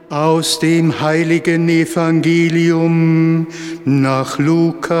Aus dem heiligen Evangelium nach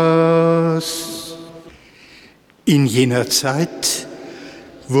Lukas. In jener Zeit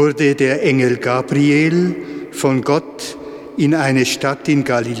wurde der Engel Gabriel von Gott in eine Stadt in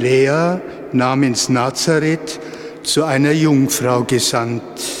Galiläa namens Nazareth zu einer Jungfrau gesandt.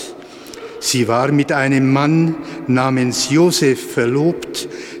 Sie war mit einem Mann namens Josef verlobt,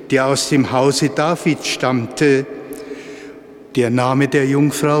 der aus dem Hause David stammte. Der Name der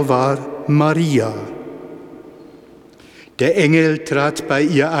Jungfrau war Maria. Der Engel trat bei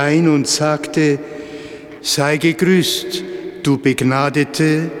ihr ein und sagte: Sei gegrüßt, du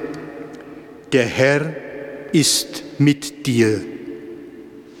Begnadete, der Herr ist mit dir.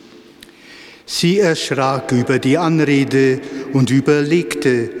 Sie erschrak über die Anrede und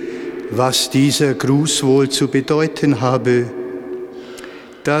überlegte, was dieser Gruß wohl zu bedeuten habe.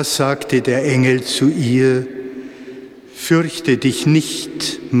 Da sagte der Engel zu ihr: Fürchte dich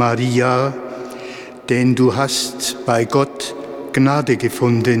nicht, Maria, denn du hast bei Gott Gnade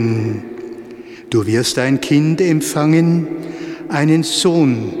gefunden. Du wirst ein Kind empfangen, einen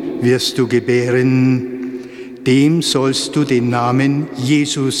Sohn wirst du gebären, dem sollst du den Namen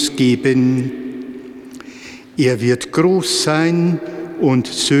Jesus geben. Er wird groß sein und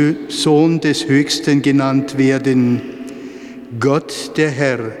Sohn des Höchsten genannt werden. Gott, der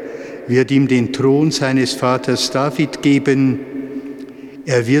Herr, wird ihm den Thron seines Vaters David geben.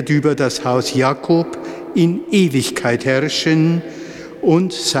 Er wird über das Haus Jakob in Ewigkeit herrschen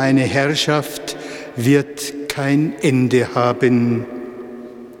und seine Herrschaft wird kein Ende haben.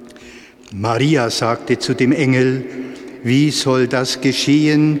 Maria sagte zu dem Engel: Wie soll das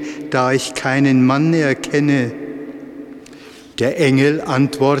geschehen, da ich keinen Mann erkenne? Der Engel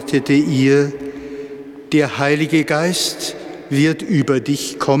antwortete ihr: Der Heilige Geist wird über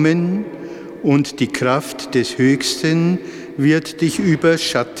dich kommen und die Kraft des Höchsten wird dich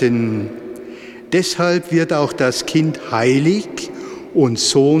überschatten. Deshalb wird auch das Kind heilig und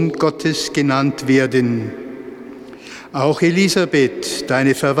Sohn Gottes genannt werden. Auch Elisabeth,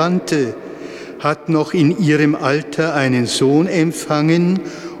 deine Verwandte, hat noch in ihrem Alter einen Sohn empfangen,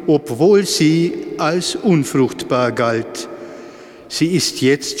 obwohl sie als unfruchtbar galt. Sie ist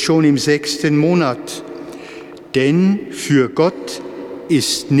jetzt schon im 6. Monat. Denn für Gott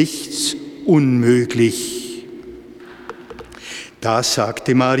ist nichts unmöglich. Da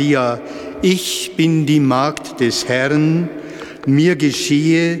sagte Maria: Ich bin die Magd des Herrn, mir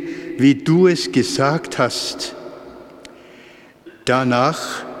geschehe, wie du es gesagt hast.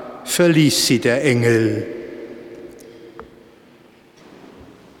 Danach verließ sie der Engel.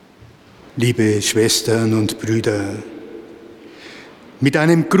 Liebe Schwestern und Brüder, mit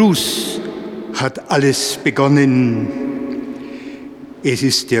einem Gruß hat alles begonnen. Es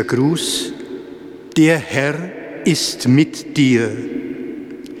ist der Gruß: Der Herr ist mit dir.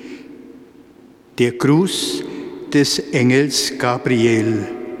 Der Gruß des Engels Gabriel.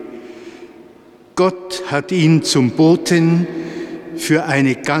 Gott hat ihn zum Boten für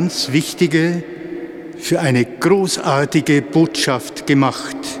eine ganz wichtige, für eine großartige Botschaft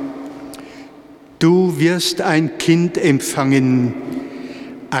gemacht. Du wirst ein Kind empfangen,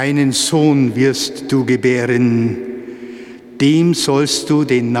 einen Sohn wirst du gebären, dem sollst du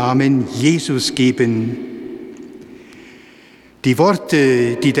den Namen Jesus geben. Die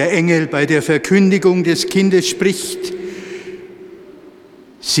Worte, die der Engel bei der Verkündigung des Kindes spricht,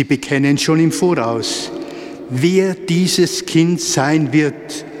 sie bekennen schon im Voraus, wer dieses Kind sein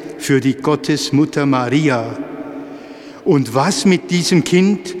wird für die Gottesmutter Maria und was mit diesem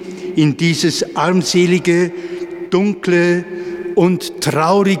Kind in dieses armselige, dunkle und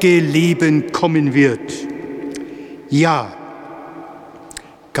traurige Leben kommen wird. Ja,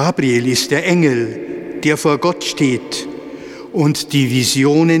 Gabriel ist der Engel, der vor Gott steht und die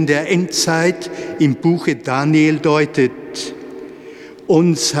Visionen der Endzeit im Buche Daniel deutet.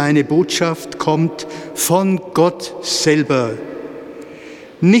 Und seine Botschaft kommt von Gott selber.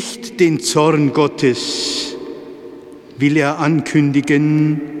 Nicht den Zorn Gottes will er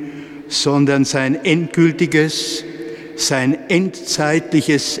ankündigen, sondern sein endgültiges, sein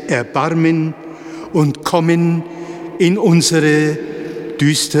endzeitliches Erbarmen und Kommen in unsere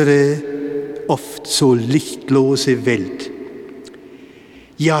düstere, oft so lichtlose Welt.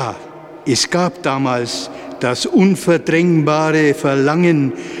 Ja, es gab damals das unverdrängbare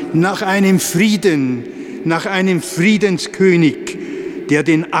Verlangen nach einem Frieden, nach einem Friedenskönig, der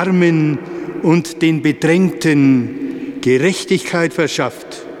den Armen und den Bedrängten Gerechtigkeit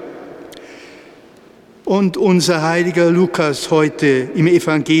verschafft. Und unser heiliger Lukas heute im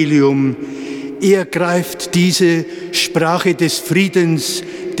Evangelium, er greift diese Sprache des Friedens,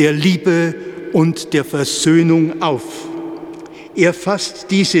 der Liebe und der Versöhnung auf. Er fasst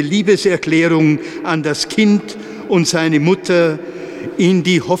diese Liebeserklärung an das Kind und seine Mutter in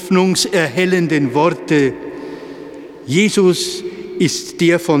die hoffnungserhellenden Worte: Jesus ist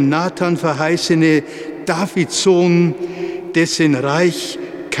der von Nathan verheißene Davids Sohn, dessen Reich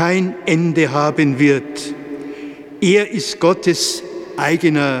kein Ende haben wird. Er ist Gottes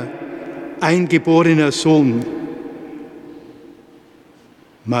eigener, eingeborener Sohn.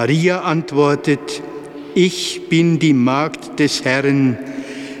 Maria antwortet: Ich bin die Magd des Herrn,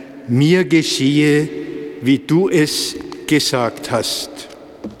 mir geschehe, wie du es gesagt hast.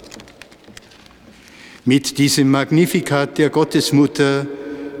 Mit diesem Magnificat der Gottesmutter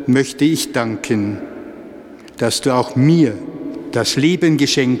möchte ich danken, dass du auch mir das Leben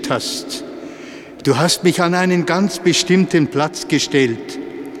geschenkt hast. Du hast mich an einen ganz bestimmten Platz gestellt.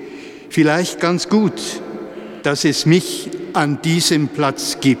 Vielleicht ganz gut, dass es mich an diesem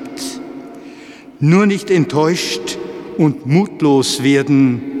Platz gibt. Nur nicht enttäuscht und mutlos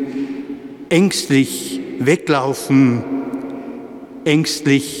werden, ängstlich weglaufen,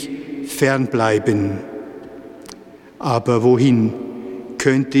 ängstlich fernbleiben. Aber wohin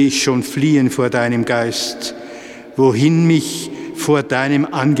könnte ich schon fliehen vor deinem Geist? Wohin mich vor deinem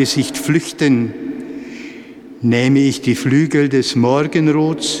Angesicht flüchten? Nehme ich die Flügel des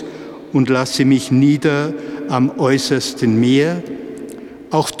Morgenrots und lasse mich nieder am äußersten Meer?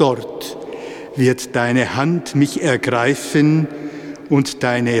 Auch dort wird deine Hand mich ergreifen und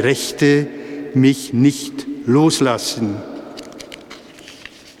deine Rechte mich nicht loslassen.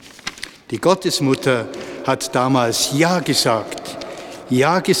 Die Gottesmutter hat damals Ja gesagt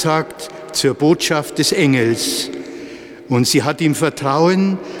zur Botschaft des Engels. Und sie hat im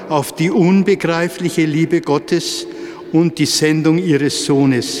Vertrauen auf die unbegreifliche Liebe Gottes und die Sendung ihres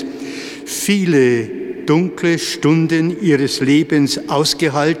Sohnes viele dunkle Stunden ihres Lebens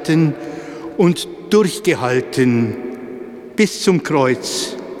ausgehalten und durchgehalten bis zum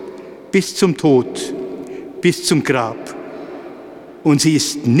Kreuz, bis zum Tod, bis zum Grab. Und sie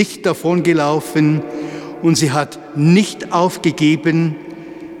ist nicht davongelaufen und sie hat nicht aufgegeben,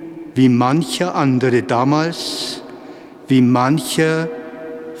 wie mancher andere damals, wie mancher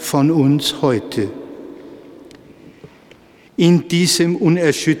von uns heute. In diesem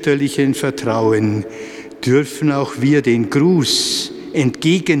unerschütterlichen Vertrauen dürfen auch wir den Gruß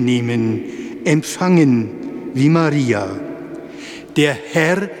entgegennehmen, empfangen wie Maria. Der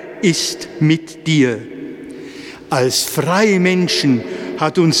Herr ist mit dir. Als freie Menschen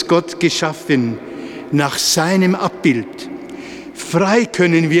hat uns Gott geschaffen, nach seinem Abbild. Frei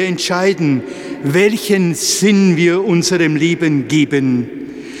können wir entscheiden, welchen Sinn wir unserem Leben geben.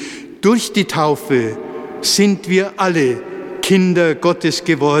 Durch die Taufe sind wir alle Kinder Gottes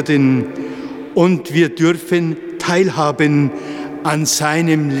geworden und wir dürfen teilhaben an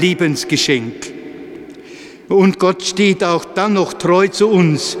seinem Lebensgeschenk. Und Gott steht auch dann noch treu zu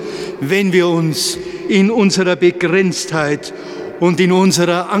uns, wenn wir uns in unserer Begrenztheit und in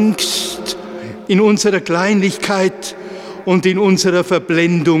unserer Angst, in unserer Kleinlichkeit und in unserer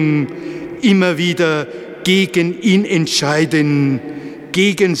Verblendung immer wieder gegen ihn entscheiden,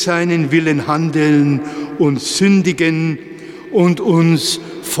 gegen seinen Willen handeln und sündigen und uns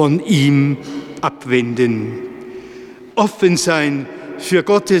von ihm abwenden. Offen sein für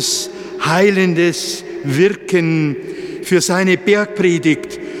Gottes heilendes Wirken, für seine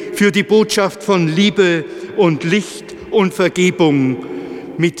Bergpredigt, für die Botschaft von Liebe und Licht und Vergebung.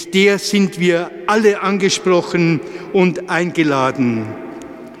 Mit der sind wir alle angesprochen und eingeladen.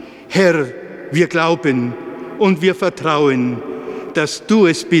 Herr, wir glauben und wir vertrauen, dass du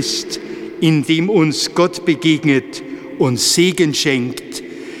es bist, in dem uns Gott begegnet und Segen schenkt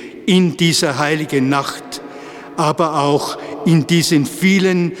in dieser heiligen Nacht, aber auch in diesen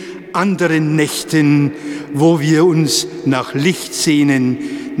vielen anderen Nächten, wo wir uns nach Licht sehnen,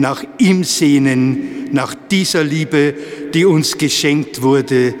 nach ihm sehnen, nach dieser Liebe, die uns geschenkt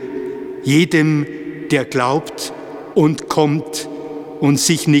wurde, jedem, der glaubt und kommt und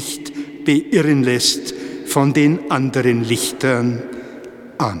sich nicht beirren lässt von den anderen Lichtern.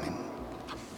 Amen.